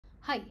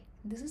Hi,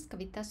 this is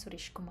Kavita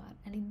Suresh Kumar,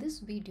 and in this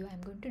video I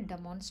am going to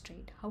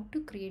demonstrate how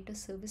to create a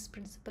service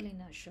principal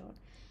in Azure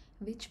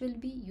which will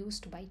be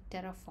used by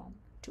Terraform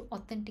to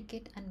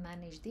authenticate and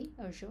manage the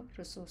Azure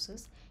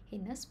resources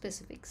in a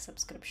specific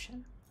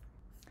subscription.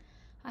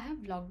 I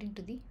have logged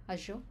into the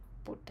Azure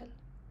portal.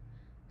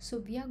 So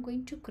we are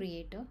going to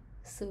create a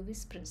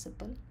service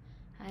principal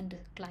and a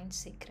client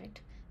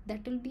secret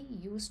that will be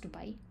used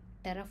by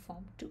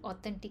Terraform to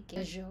authenticate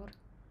Azure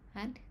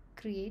and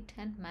create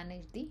and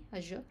manage the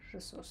Azure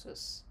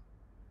resources.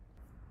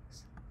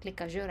 Click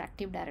Azure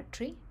Active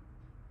Directory.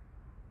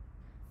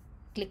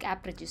 Click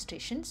App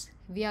Registrations.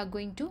 We are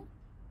going to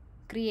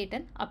create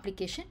an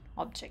application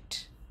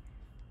object.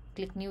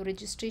 Click New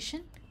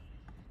Registration.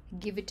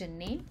 Give it a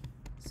name.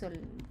 So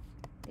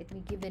let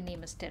me give the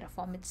name as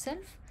Terraform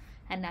itself.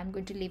 And I'm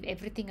going to leave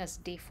everything as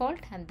default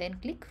and then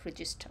click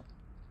Register.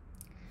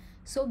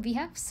 So we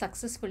have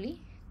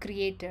successfully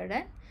created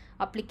an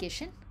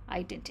application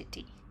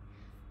identity.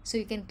 So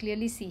you can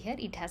clearly see here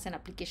it has an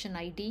application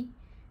ID,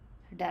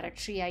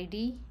 directory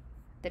ID,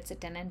 that's a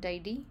tenant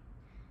ID.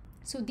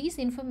 So these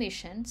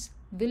informations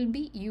will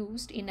be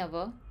used in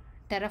our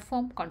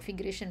Terraform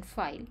configuration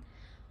file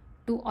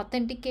to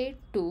authenticate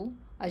to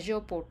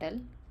Azure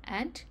portal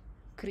and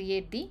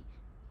create the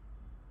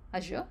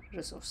Azure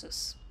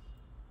resources.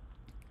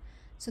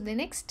 So the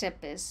next step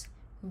is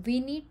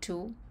we need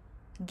to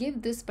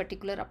give this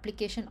particular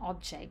application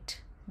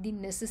object the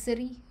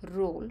necessary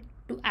role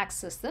to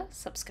access the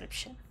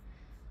subscription.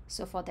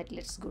 So for that,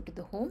 let's go to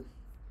the home,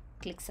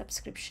 click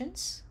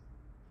subscriptions,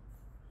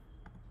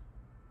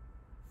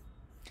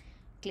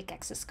 click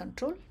access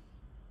control,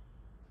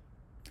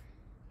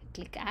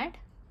 click add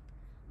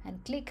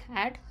and click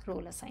add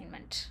role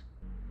assignment.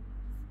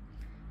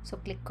 So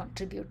click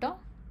contributor.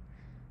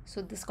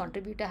 So this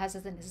contributor has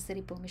the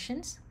necessary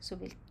permissions. So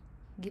we'll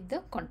give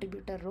the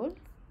contributor role,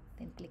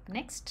 then click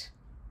next.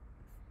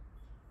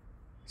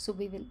 So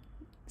we will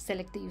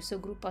select the user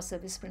group or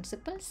service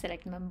principal,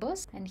 select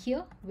members, and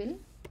here we'll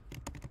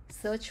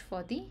search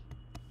for the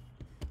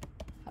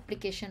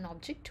application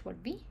object what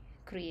we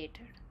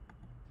created.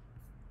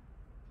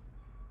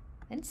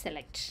 Then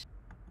select,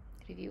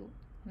 review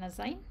and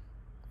assign.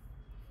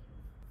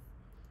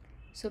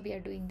 So we are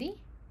doing the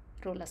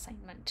role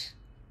assignment.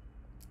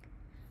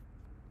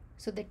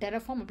 So the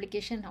Terraform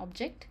application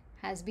object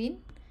has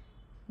been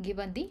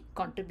given the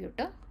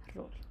contributor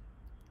role.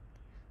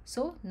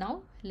 So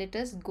now let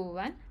us go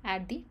and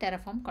add the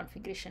Terraform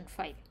configuration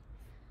file.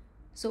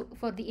 So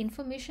for the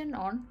information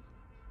on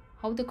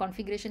how the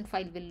configuration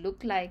file will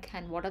look like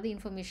and what are the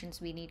informations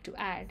we need to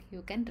add,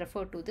 you can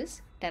refer to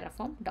this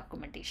Terraform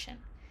documentation.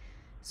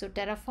 So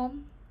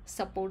Terraform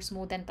supports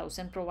more than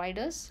 1000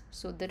 providers.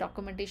 So the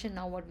documentation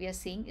now what we are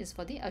seeing is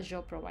for the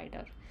Azure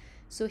provider.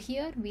 So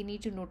here we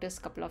need to notice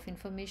a couple of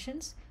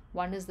informations.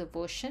 One is the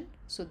version.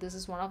 So this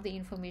is one of the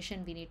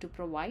information we need to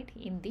provide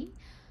in the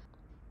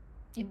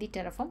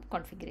Terraform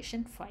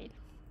configuration file.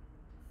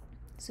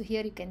 So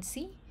here you can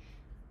see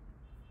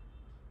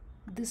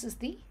this is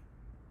the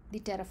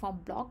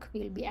Terraform block. We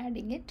will be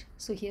adding it.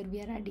 So here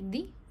we are adding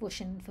the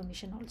version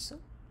information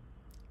also.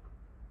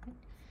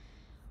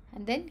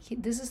 And then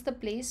this is the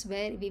place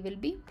where we will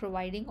be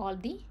providing all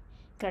the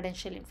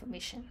credential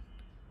information.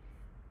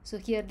 So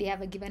here they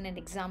have given an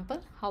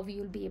example how we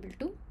will be able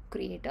to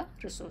create a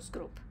resource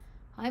group.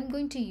 I'm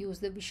going to use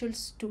the Visual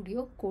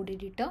Studio Code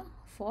Editor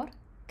for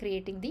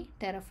creating the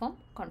Terraform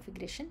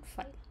configuration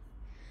file.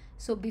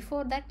 So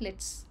before that,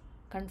 let's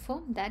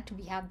confirm that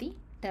we have the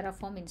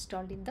Terraform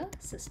installed in the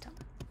system.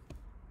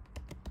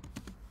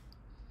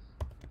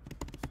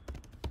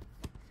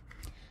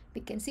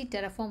 We can see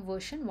Terraform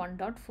version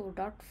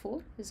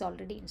 1.4.4 is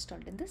already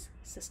installed in this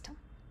system.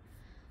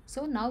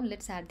 So now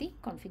let's add the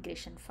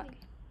configuration file.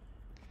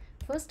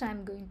 First,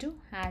 I'm going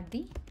to add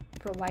the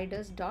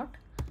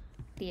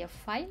providers.tf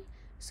file.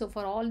 So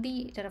for all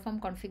the Terraform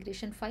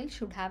configuration file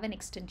should have an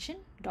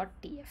extension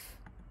 .tf.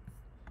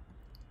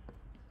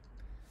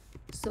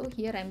 So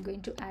here I'm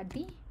going to add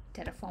the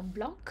Terraform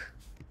block.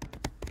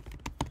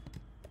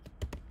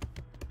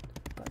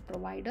 Got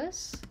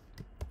providers.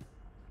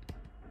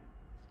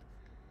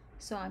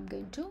 So I'm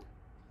going to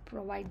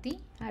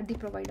add the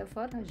provider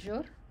for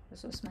Azure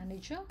Resource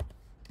Manager.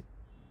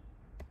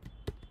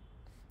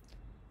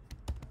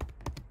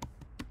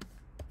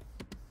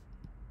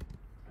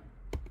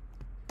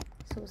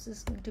 So this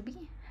is going to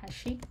be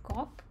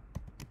HashiCorp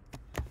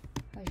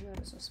Azure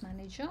Resource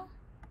Manager,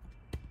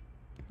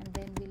 and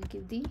then we'll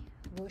give the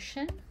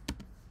version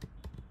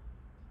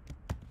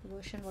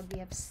what we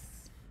have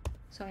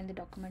saw in the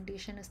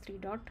documentation is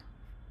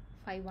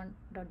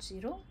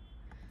 3.51.0.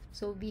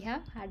 So we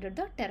have added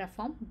the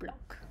Terraform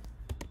block.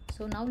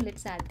 So now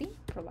let's add the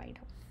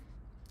provider.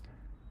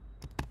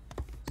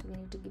 So we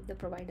need to give the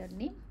provider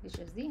name, which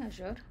is the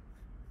Azure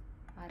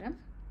RM.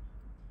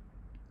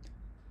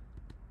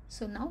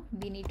 So now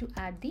we need to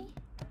add the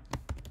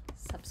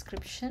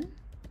subscription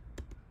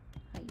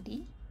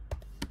ID.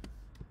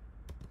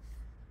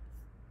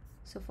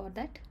 So for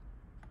that,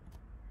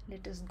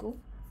 let us go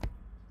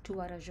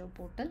to our Azure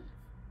portal,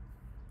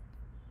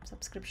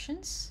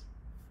 subscriptions,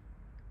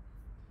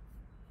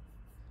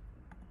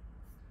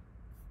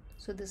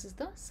 So this is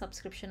the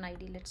subscription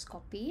ID. Let's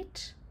copy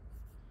it.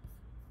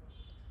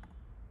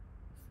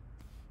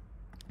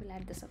 We'll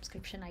add the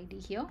subscription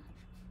ID here.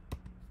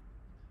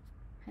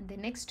 And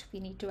then next we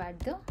need to add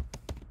the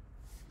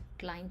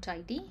client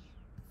ID.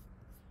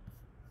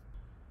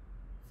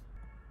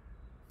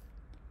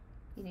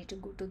 We need to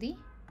go to the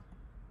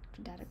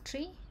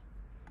directory,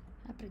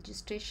 app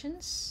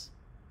registrations,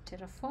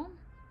 Terraform.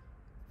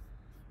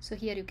 So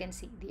here you can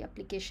see the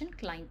application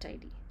client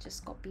ID.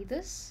 Just copy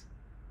this.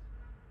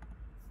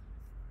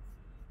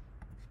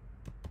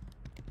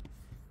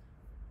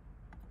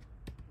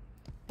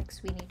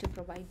 Next we need to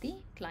provide the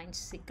client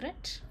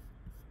secret.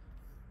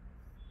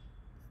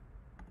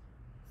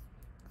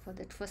 For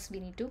that, first we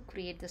need to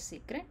create the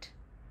secret.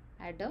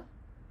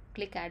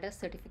 Click add a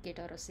certificate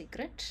or a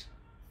secret.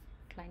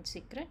 Client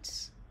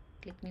secrets.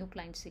 Click new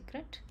client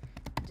secret.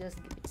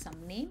 Just give it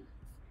some name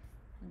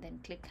and then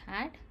click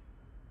add.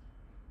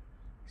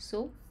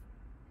 So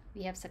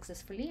we have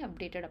successfully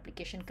updated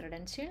application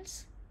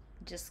credentials.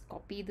 Just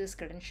copy this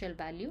credential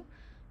value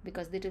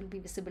because it will be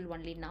visible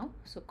only now.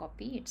 So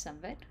copy it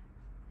somewhere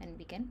and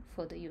we can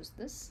further use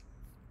this.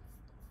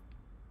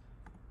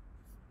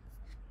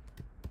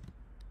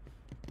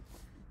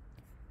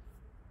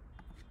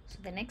 So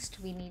the next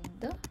we need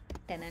the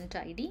tenant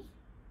ID.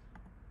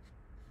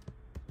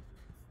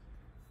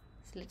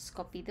 So let's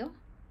copy the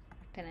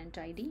tenant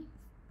ID. You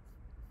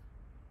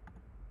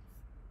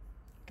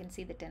can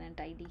see the tenant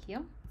ID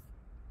here.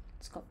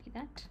 Let's copy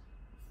that.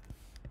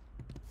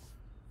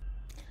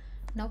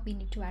 Now we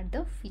need to add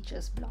the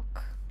features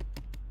block.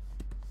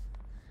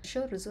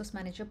 Azure Resource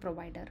Manager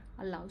provider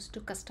allows to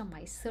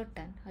customize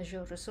certain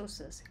Azure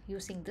resources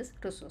using this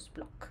resource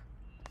block.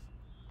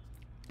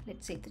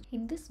 Let's say that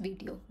in this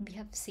video we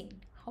have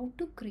seen how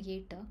to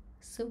create a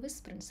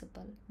service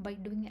principal by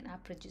doing an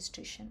app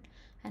registration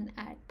and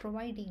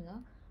providing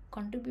a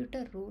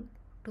contributor role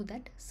to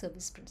that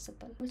service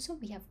principal. Also,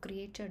 we have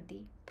created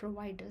the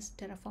provider's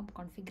Terraform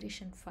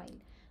configuration file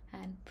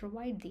and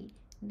provide the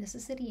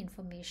necessary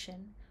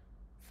information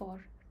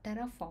for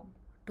Terraform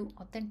to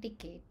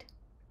authenticate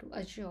to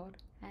Azure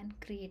and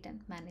create and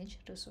manage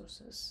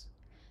resources.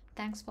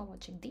 Thanks for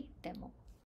watching the demo.